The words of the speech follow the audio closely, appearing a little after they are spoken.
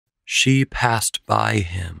She passed by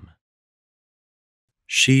him.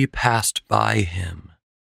 She passed by him.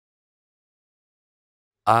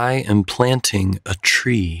 I am planting a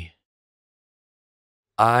tree.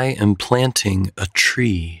 I am planting a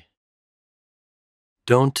tree.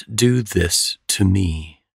 Don't do this to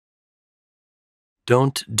me.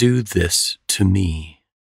 Don't do this to me.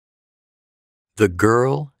 The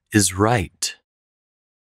girl is right.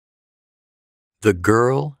 The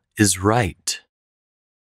girl is right.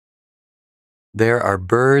 There are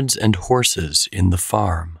birds and horses in the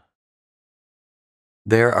farm.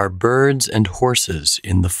 There are birds and horses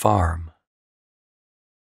in the farm.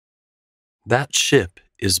 That ship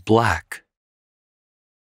is black.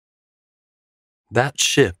 That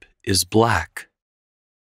ship is black.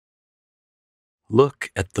 Look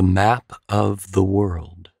at the map of the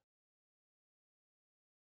world.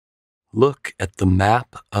 Look at the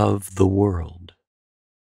map of the world.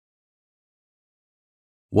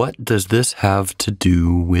 What does this have to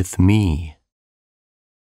do with me?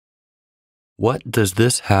 What does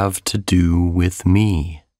this have to do with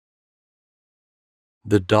me?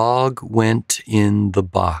 The dog went in the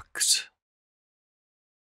box.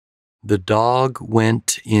 The dog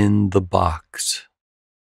went in the box.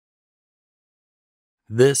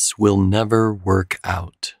 This will never work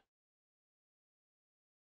out.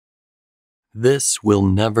 This will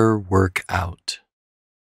never work out.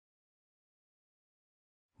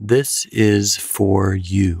 This is for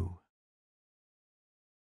you.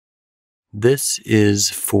 This is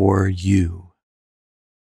for you.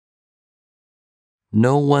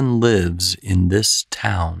 No one lives in this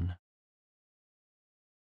town.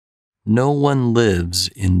 No one lives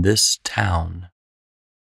in this town.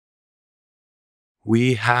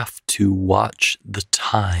 We have to watch the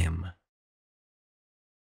time.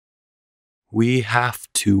 We have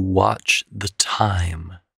to watch the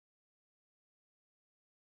time.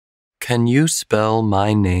 Can you spell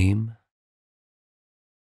my name?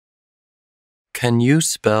 Can you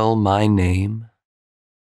spell my name?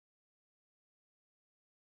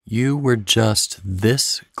 You were just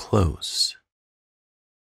this close.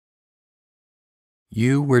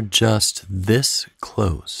 You were just this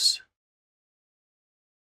close.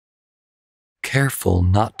 Careful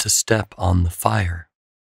not to step on the fire.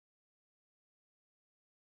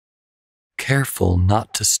 Careful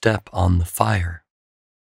not to step on the fire.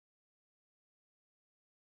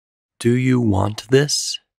 Do you want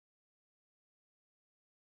this?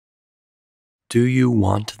 Do you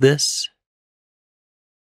want this?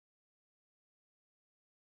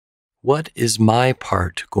 What is my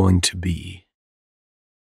part going to be?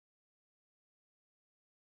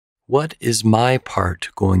 What is my part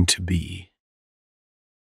going to be?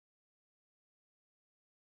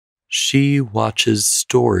 She watches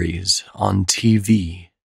stories on TV.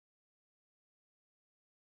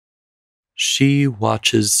 She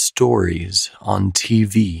watches stories on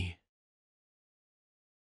TV.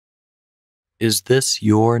 Is this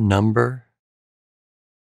your number?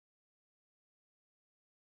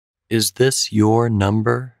 Is this your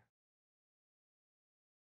number?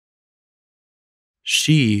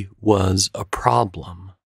 She was a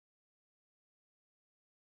problem.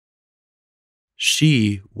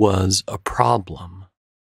 She was a problem.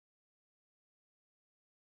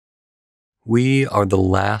 We are the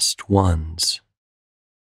last ones.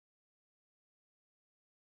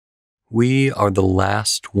 We are the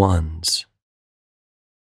last ones.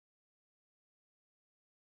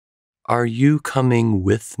 Are you coming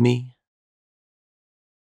with me?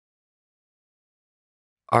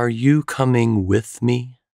 Are you coming with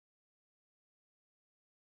me?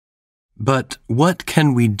 But what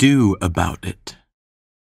can we do about it?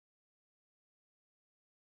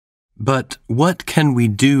 But what can we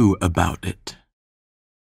do about it?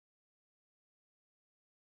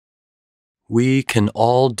 We can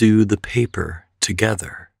all do the paper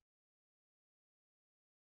together.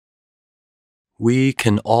 We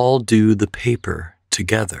can all do the paper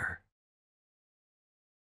together.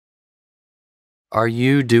 Are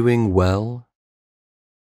you doing well?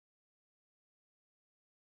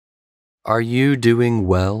 Are you doing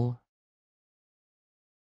well?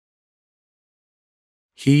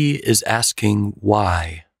 He is asking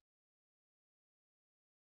why.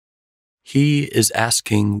 He is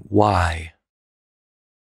asking why.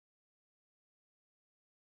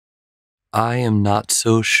 I am not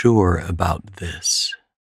so sure about this.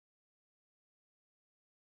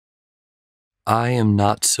 I am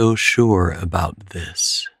not so sure about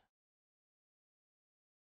this.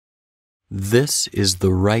 This is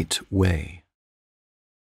the right way.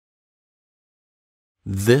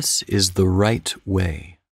 This is the right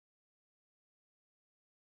way.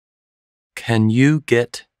 Can you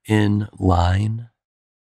get in line?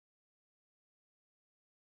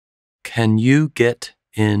 Can you get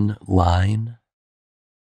in line?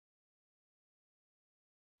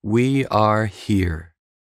 We are here.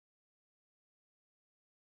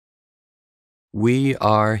 We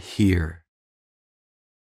are here.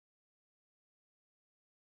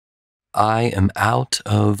 I am out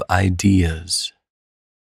of ideas.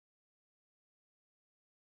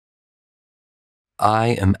 I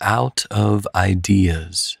am out of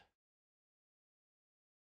ideas.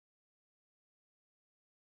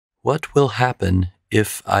 What will happen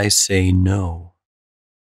if I say no?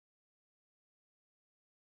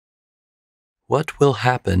 What will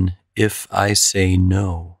happen if I say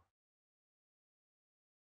no?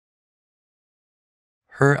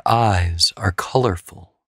 Her eyes are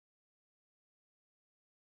colorful.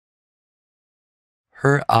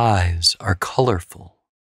 Her eyes are colorful.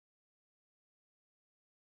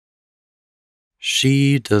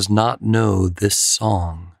 She does not know this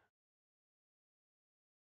song.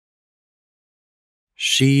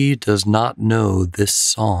 She does not know this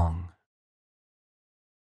song.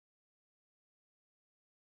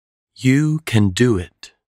 You can do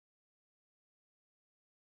it.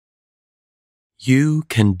 You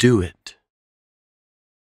can do it.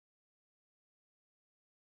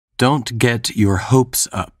 Don't get your hopes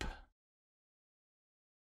up.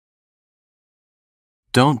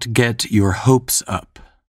 Don't get your hopes up.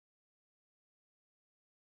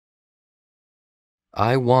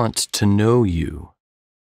 I want to know you.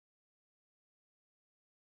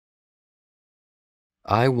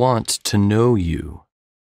 I want to know you.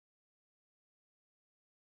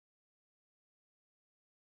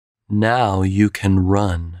 Now you can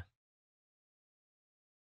run.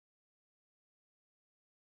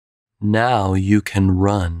 Now you can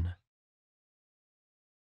run.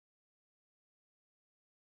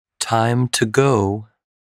 Time to go.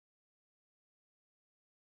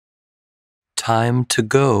 Time to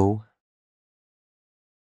go.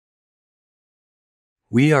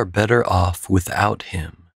 We are better off without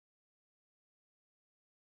him.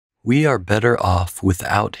 We are better off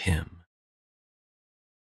without him.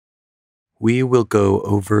 We will go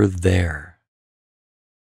over there.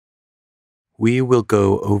 We will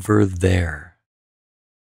go over there.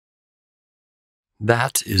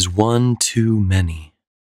 That is one too many.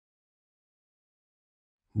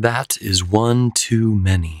 That is one too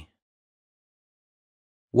many.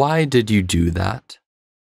 Why did you do that?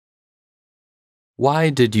 Why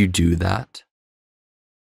did you do that?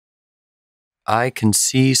 I can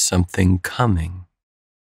see something coming.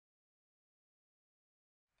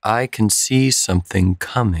 I can see something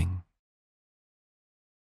coming.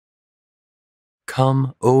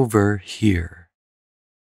 Come over here.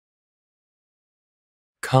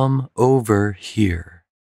 Come over here.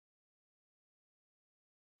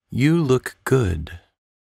 You look good.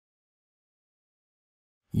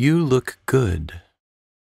 You look good.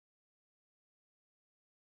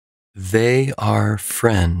 They are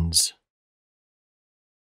friends.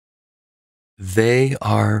 They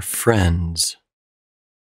are friends.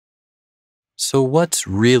 So what's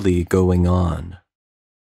really going on?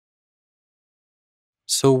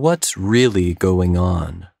 So what's really going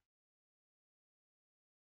on?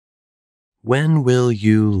 When will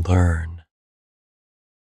you learn?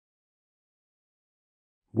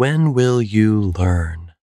 When will you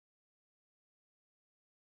learn?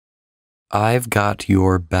 I've got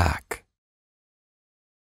your back.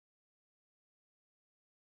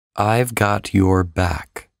 I've got your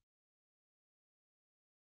back.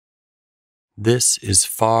 This is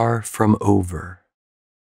far from over.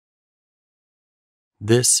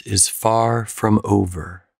 This is far from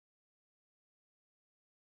over.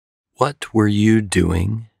 What were you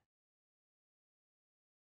doing?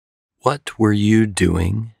 What were you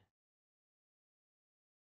doing?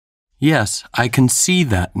 Yes, I can see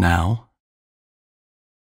that now.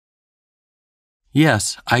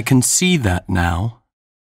 Yes, I can see that now.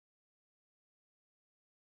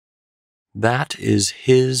 That is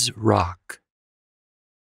his rock.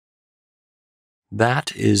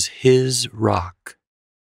 That is his rock.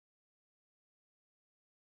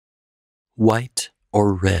 White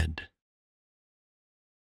or red?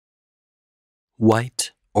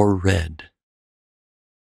 White or red?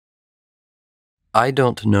 I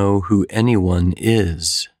don't know who anyone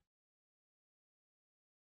is.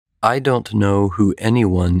 I don't know who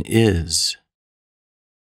anyone is.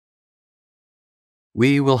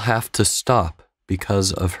 We will have to stop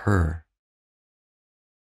because of her.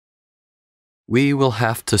 We will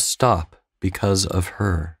have to stop because of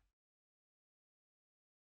her.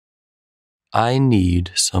 I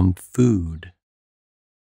need some food.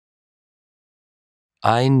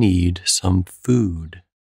 I need some food.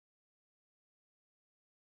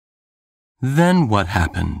 Then what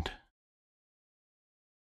happened?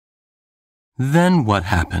 Then what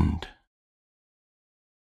happened?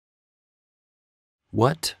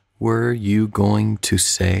 What were you going to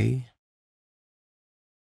say?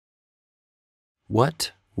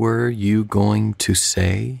 What were you going to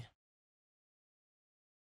say?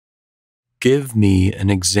 Give me an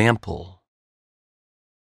example.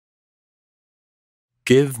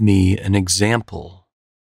 Give me an example.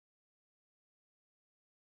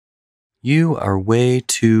 You are way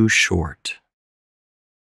too short.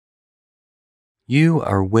 You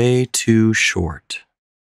are way too short.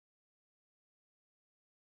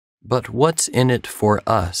 But what's in it for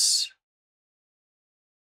us?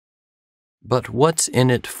 But what's in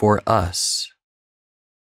it for us?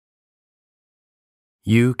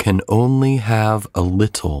 You can only have a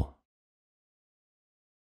little.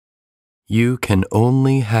 You can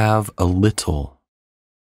only have a little.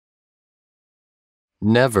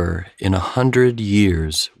 Never in 100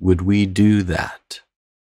 years would we do that.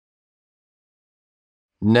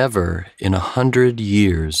 Never in 100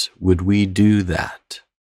 years would we do that.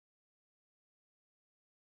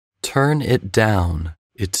 Turn it down,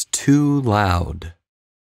 it's too loud.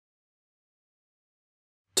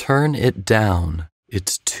 Turn it down,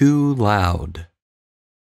 it's too loud.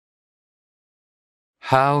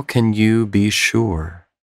 How can you be sure?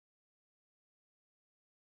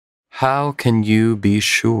 How can you be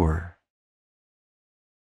sure?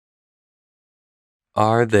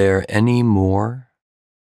 Are there any more?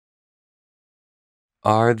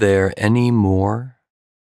 Are there any more?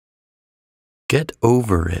 Get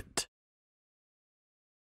over it.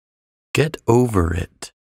 Get over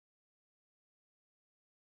it.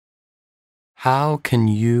 How can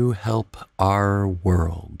you help our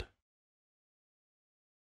world?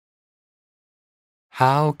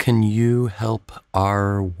 How can you help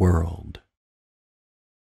our world?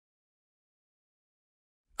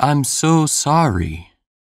 I'm so sorry.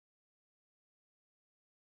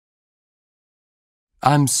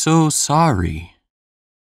 I'm so sorry.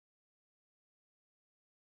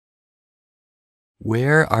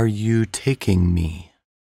 Where are you taking me?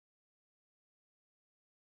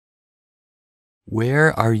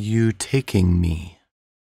 Where are you taking me?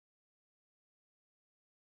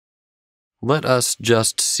 Let us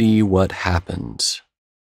just see what happens.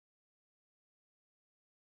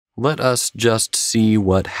 Let us just see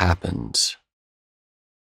what happens.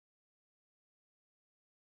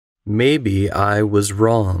 Maybe I was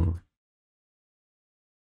wrong.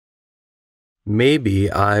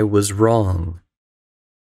 Maybe I was wrong.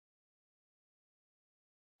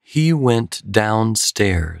 He went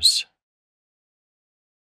downstairs.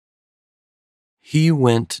 He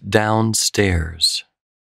went downstairs.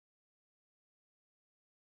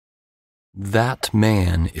 That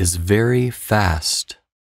man is very fast.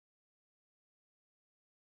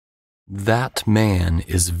 That man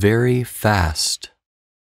is very fast.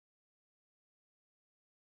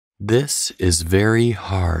 This is very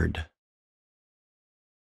hard.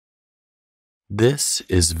 This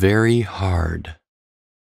is very hard.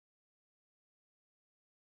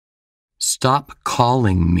 Stop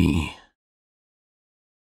calling me.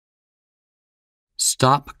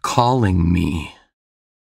 Stop calling me.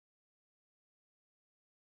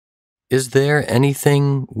 Is there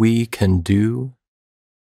anything we can do?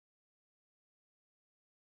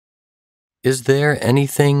 Is there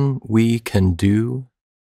anything we can do?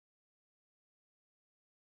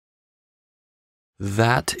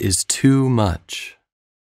 That is too much.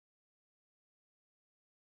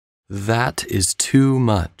 That is too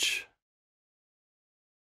much.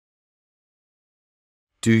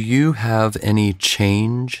 Do you have any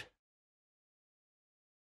change?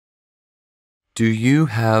 Do you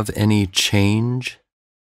have any change?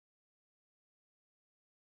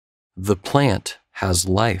 The plant has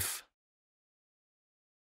life.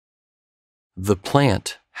 The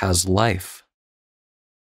plant has life.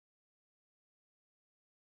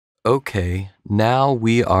 Okay, now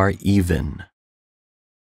we are even.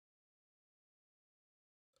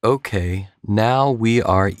 Okay, now we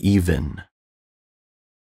are even.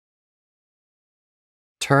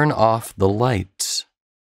 Turn off the lights.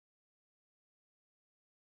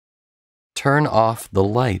 Turn off the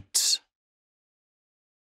lights.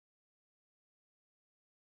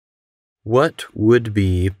 What would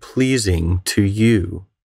be pleasing to you?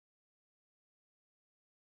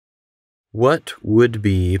 What would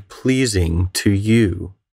be pleasing to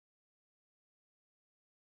you?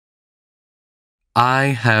 I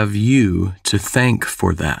have you to thank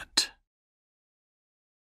for that.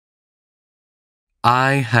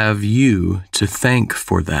 I have you to thank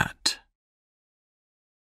for that.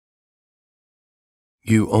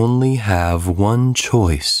 You only have one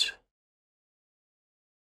choice.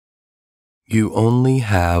 You only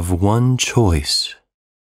have one choice.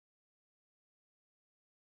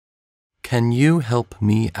 Can you help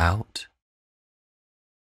me out?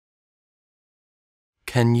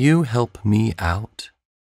 Can you help me out?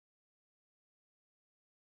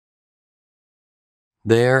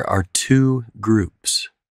 There are two groups.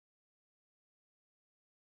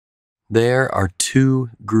 There are two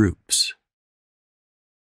groups.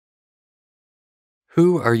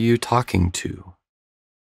 Who are you talking to?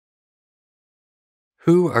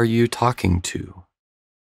 Who are you talking to?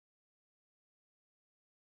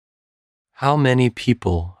 How many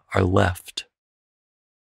people are left?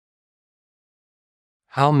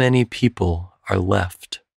 How many people are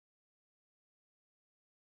left?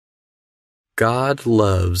 God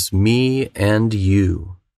loves me and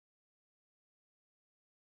you.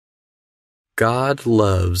 God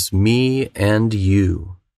loves me and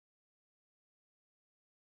you.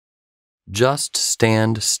 Just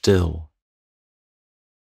stand still.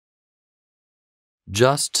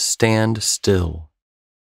 Just stand still.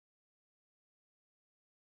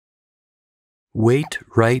 Wait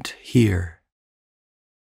right here.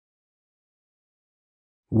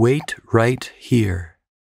 Wait right here.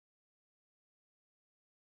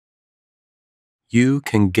 You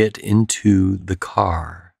can get into the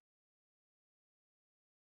car.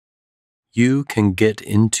 You can get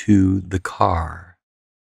into the car.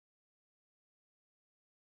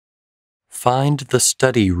 Find the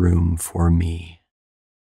study room for me.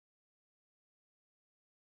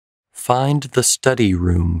 Find the study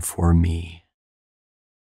room for me.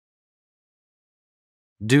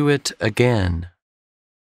 Do it again.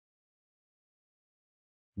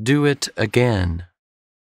 Do it again.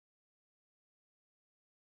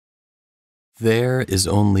 There is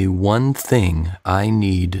only one thing I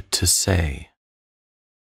need to say.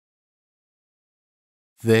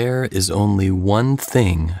 There is only one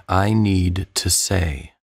thing I need to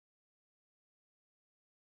say.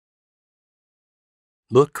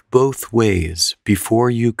 Look both ways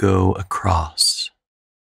before you go across.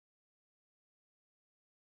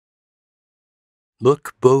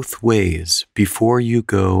 Look both ways before you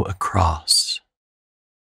go across.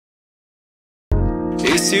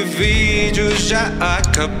 Esse vídeo já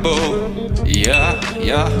acabou.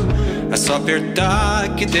 É só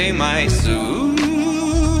apertar que tem mais um.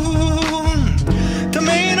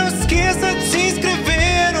 Também não esqueça de se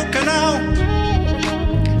inscrever no canal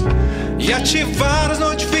e ativar as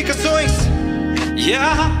notificações.